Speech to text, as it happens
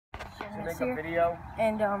Should make a video.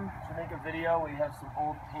 And Should make a video where you have some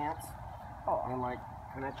old pants. Oh. And like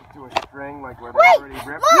connect it to a string, like where they're already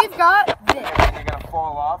ripped. We've got this. And they're gonna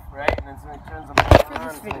fall off, right? And then somebody turns them on.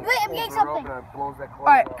 this video. Wait, I'm getting something. And it blows that clothes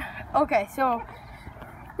Alright. off. Okay, so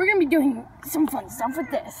we're gonna be doing some fun stuff with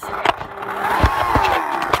this.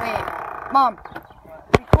 Wait, Mom.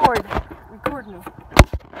 Record me.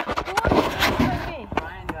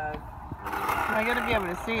 Brian does. I gotta be able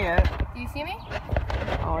to see it. Do you see me?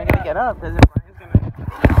 Oh, I gotta get up because Brian's gonna.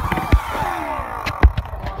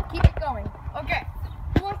 Keep it going. Okay.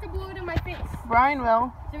 Who wants to blow it in my face? Brian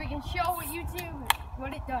will. So we can show what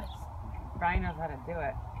what it does. Brian knows how to do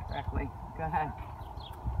it correctly. Go ahead.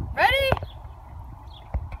 Ready?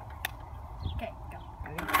 Okay, go.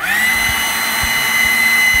 Ready?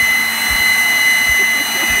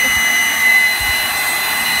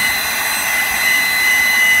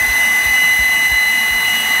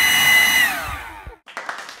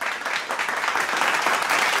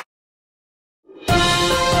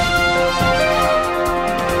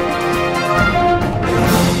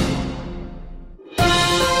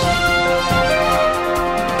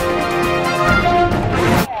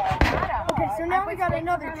 Now we got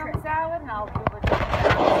another trick. Salad and I'll do it.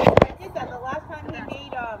 I did that the last time we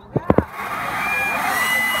made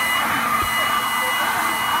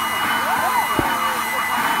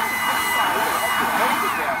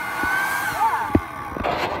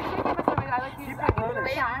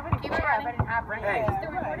Hey,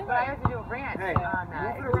 but I have to do a branch hey, on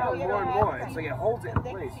that. move it around more and more, so it holds it in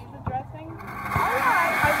place. cheese dressing.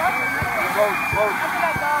 I love it. Close. How could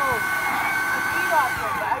I go? Eat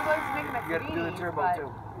option, but I was making a You got to do the turbo too.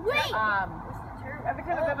 Wait! Every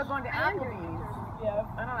time I've ever gone to Applebee's, Yeah.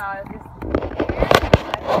 I don't know, it's just,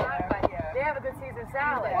 they have a good Caesar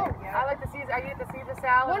salad. I like the Caesar, I eat the Caesar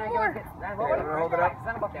salad. One more. Hold it up. It's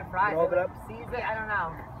not about their fries. Hold it up. Caesar, I don't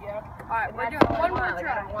know. Yep. Alright, we're That's doing all I one more want. Like,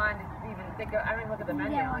 I try. don't want to even think of, I don't even look at the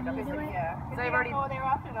menu. Like, obviously, Yeah. So they've already go there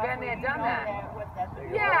often enough been where there, you done know that. what that's what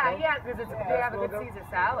Yeah, because they have a good Caesar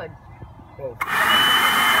salad. Both.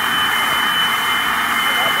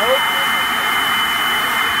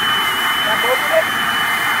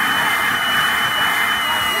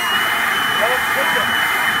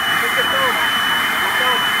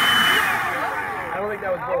 I don't think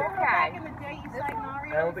that was both. back in Okay. the day you said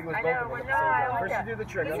Mario. I don't think it was I both know, of them at the no, same I time. like First that. you do the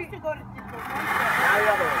trick. We Now used to go to the the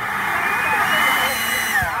other one.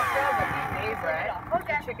 Favorite.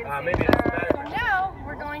 Okay. Chicken Maybe Caesar. it's better. So now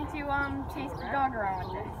we're going to chase the dog around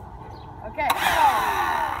with this. Okay.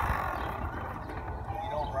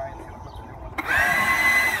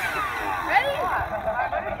 Ready?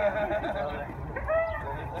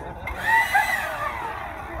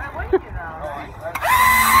 What do you know?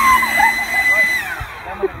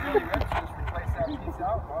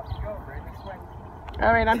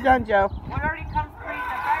 All right, I'm done, Joe. What already comes free?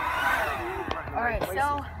 Alright,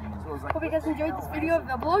 so hope you guys enjoyed this video of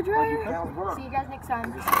the blow dryer. See you guys next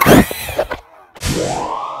time.